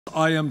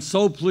I am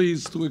so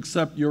pleased to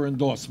accept your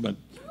endorsement.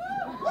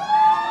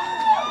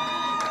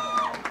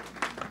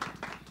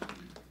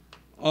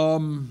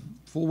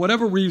 For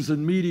whatever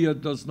reason, media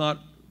does not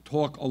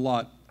talk a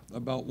lot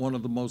about one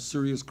of the most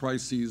serious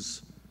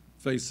crises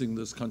facing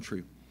this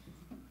country,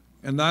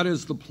 and that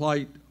is the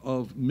plight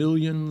of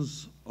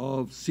millions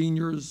of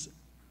seniors,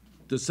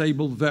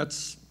 disabled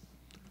vets,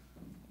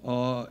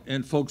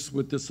 and folks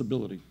with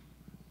disability.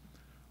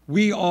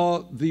 We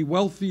are the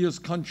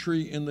wealthiest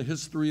country in the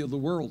history of the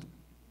world.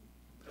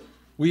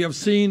 We have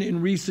seen in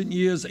recent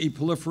years a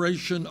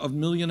proliferation of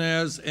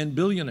millionaires and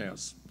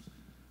billionaires.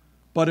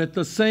 But at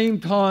the same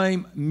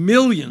time,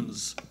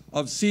 millions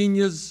of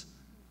seniors,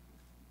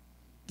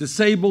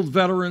 disabled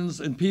veterans,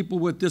 and people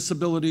with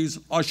disabilities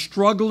are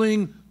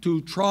struggling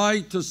to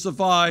try to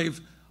survive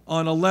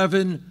on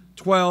 $11,000,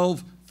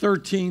 $12,000,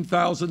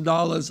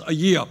 $13,000 a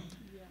year.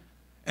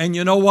 And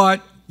you know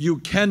what? You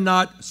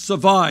cannot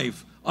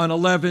survive on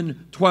 $11,000,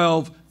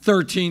 $12,000,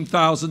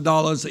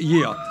 $13,000 a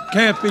year.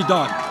 Can't be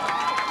done.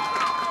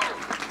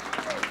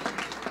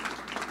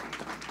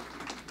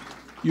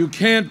 You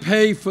can't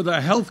pay for the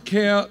health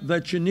care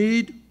that you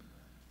need.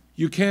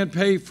 You can't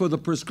pay for the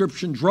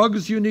prescription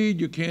drugs you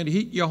need. You can't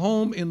heat your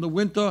home in the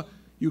winter.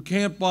 You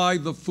can't buy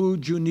the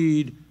food you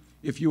need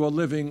if you are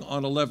living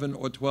on $11,000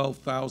 or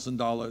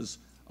 $12,000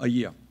 a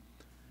year.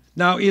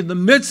 Now, in the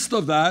midst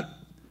of that,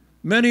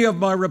 many of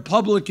my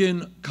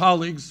Republican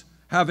colleagues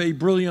have a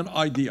brilliant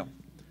idea.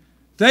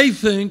 They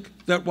think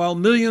that while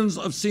millions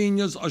of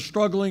seniors are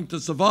struggling to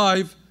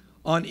survive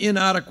on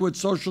inadequate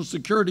Social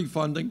Security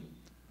funding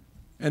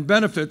and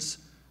benefits,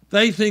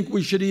 they think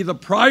we should either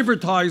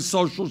privatize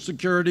Social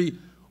Security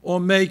or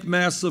make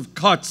massive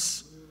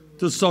cuts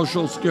to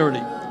Social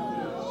Security.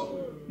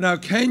 Now,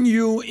 can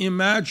you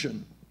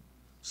imagine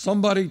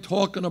somebody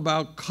talking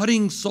about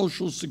cutting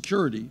Social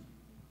Security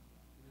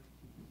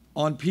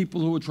on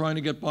people who are trying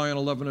to get by on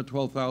 $11,000 or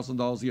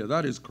 $12,000 a year?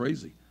 That is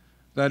crazy.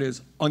 That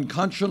is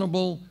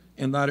unconscionable,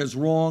 and that is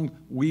wrong.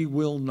 We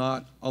will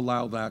not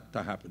allow that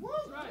to happen.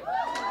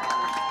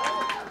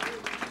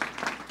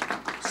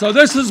 So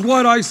this is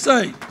what I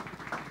say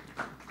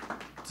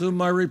to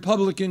my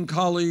Republican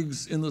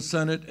colleagues in the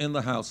Senate and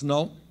the House.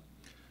 No,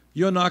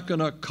 you're not going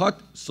to cut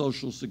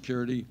Social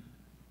Security.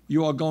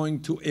 You are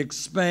going to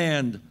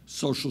expand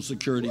Social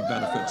Security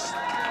benefits.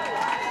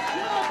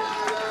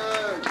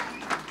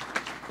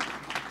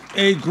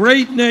 A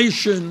great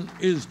nation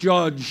is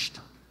judged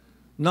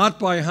not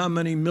by how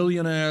many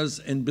millionaires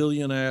and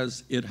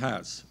billionaires it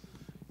has.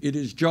 It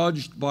is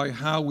judged by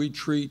how we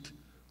treat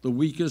the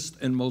weakest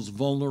and most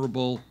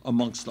vulnerable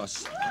amongst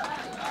us.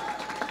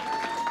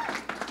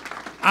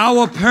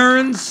 Our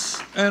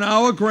parents and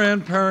our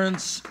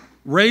grandparents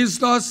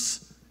raised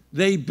us.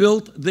 They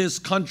built this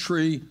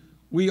country.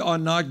 We are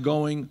not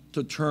going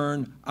to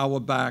turn our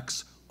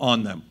backs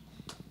on them.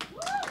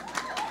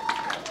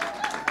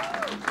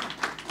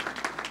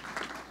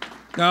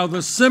 Now,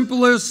 the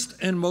simplest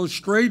and most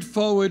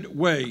straightforward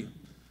way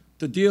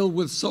to deal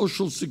with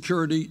Social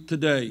Security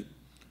today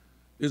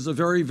is a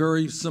very,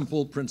 very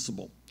simple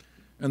principle.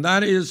 And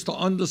that is to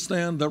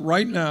understand that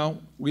right now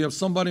we have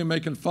somebody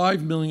making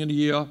 $5 million a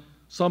year,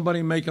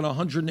 somebody making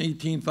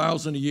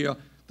 $118,000 a year.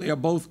 They are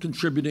both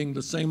contributing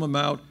the same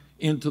amount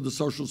into the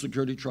Social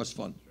Security Trust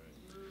Fund.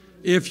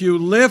 If you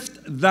lift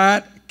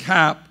that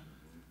cap,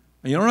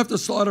 and you don't have to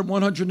start at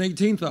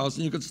 $118,000,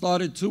 you could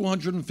start at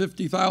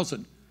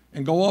 $250,000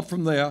 and go up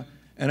from there,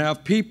 and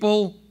have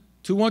people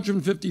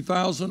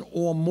 $250,000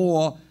 or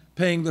more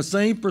paying the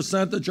same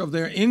percentage of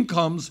their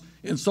incomes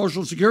in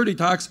Social Security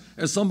tax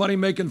as somebody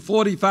making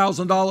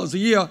 $40,000 a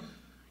year,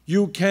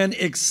 you can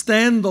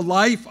extend the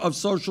life of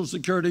Social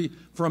Security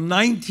from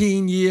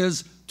 19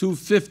 years to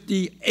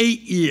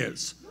 58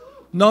 years.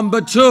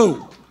 Number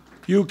two,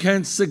 you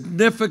can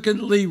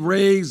significantly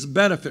raise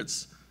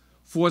benefits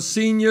for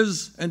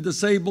seniors and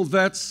disabled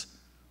vets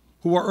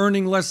who are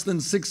earning less than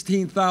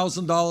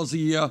 $16,000 a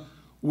year.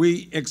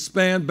 We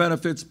expand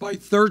benefits by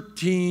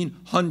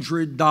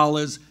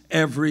 $1,300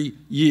 every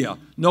year.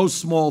 No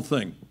small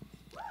thing.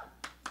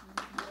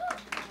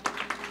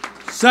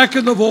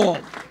 Second of all,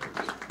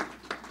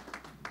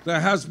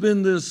 there has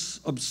been this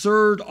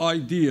absurd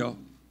idea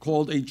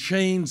called a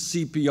chain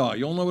CPI.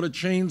 You all know what a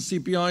chain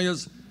CPI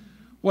is?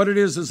 What it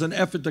is an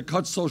effort to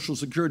cut Social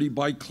Security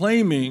by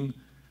claiming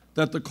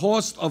that the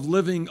cost of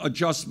living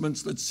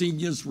adjustments that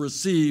seniors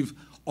receive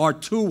are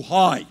too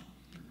high.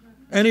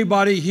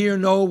 Anybody here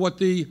know what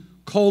the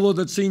COLA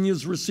that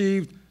seniors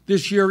received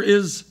this year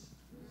is?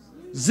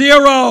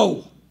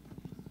 Zero.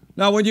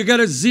 Now, when you get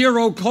a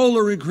zero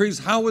COLA increase,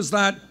 how is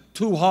that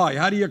too high?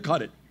 How do you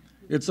cut it?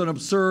 It's an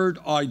absurd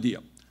idea.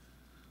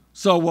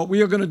 So what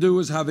we are going to do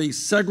is have a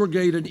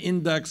segregated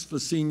index for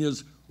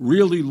seniors,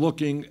 really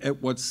looking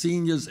at what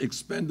seniors'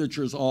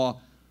 expenditures are,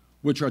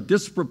 which are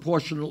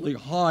disproportionately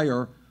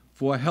higher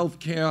for health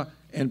care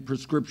and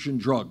prescription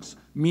drugs,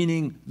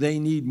 meaning they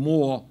need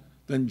more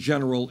than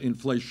general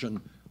inflation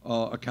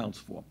accounts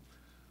for.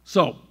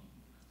 So,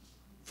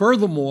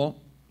 furthermore,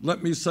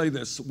 let me say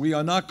this. We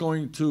are not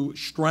going to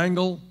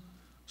strangle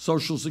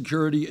Social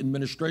Security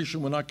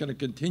Administration. We're not going to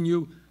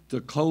continue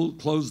to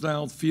close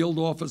down field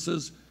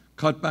offices,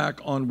 cut back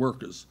on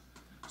workers.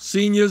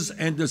 Seniors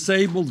and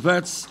disabled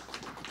vets.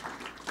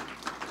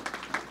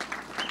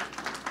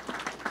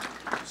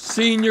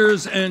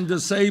 Seniors and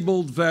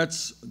disabled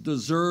vets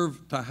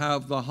deserve to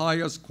have the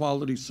highest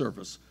quality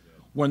service.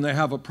 When they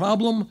have a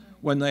problem,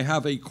 when they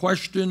have a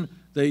question,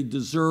 they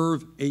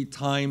deserve a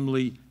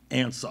timely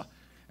answer.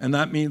 And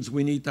that means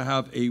we need to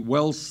have a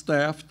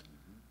well-staffed,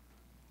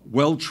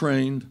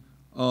 well-trained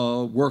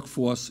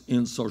workforce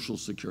in Social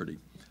Security.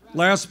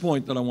 Last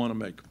point that I want to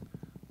make,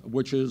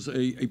 which is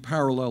a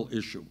parallel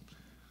issue.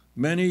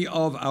 Many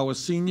of our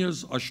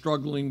seniors are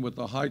struggling with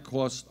the high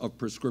cost of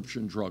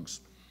prescription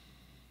drugs.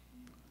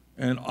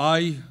 And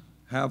I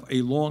have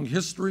a long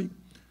history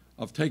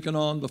of taking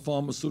on the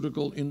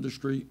pharmaceutical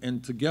industry,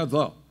 and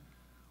together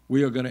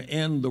we are going to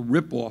end the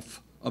ripoff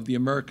of the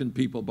American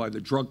people by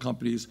the drug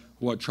companies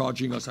who are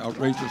charging us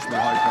outrageously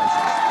high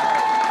prices.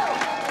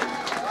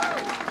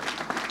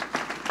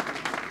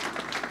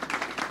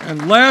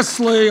 And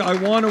lastly, I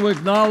want to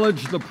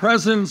acknowledge the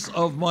presence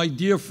of my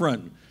dear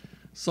friend,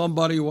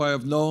 somebody who I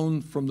have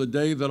known from the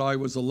day that I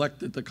was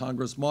elected to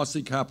Congress,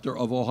 Marcy Kaptur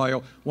of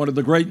Ohio, one of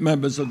the great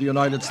members of the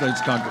United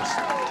States Congress.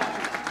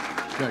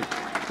 Okay.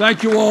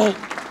 Thank you all.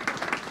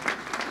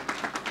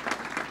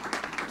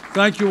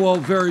 Thank you all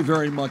very,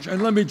 very much.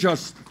 And let me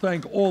just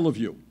thank all of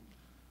you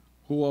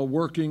who are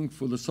working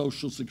for the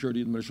Social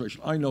Security Administration.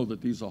 I know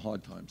that these are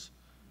hard times.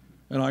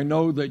 And I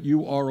know that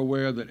you are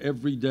aware that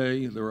every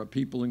day there are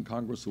people in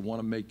Congress who want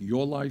to make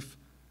your life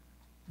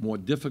more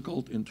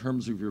difficult in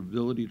terms of your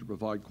ability to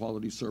provide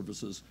quality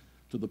services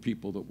to the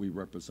people that we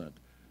represent.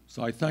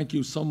 So I thank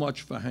you so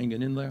much for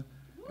hanging in there,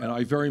 and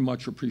I very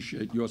much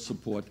appreciate your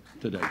support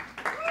today.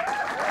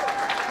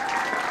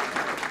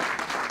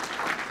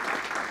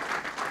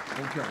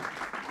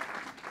 Okay.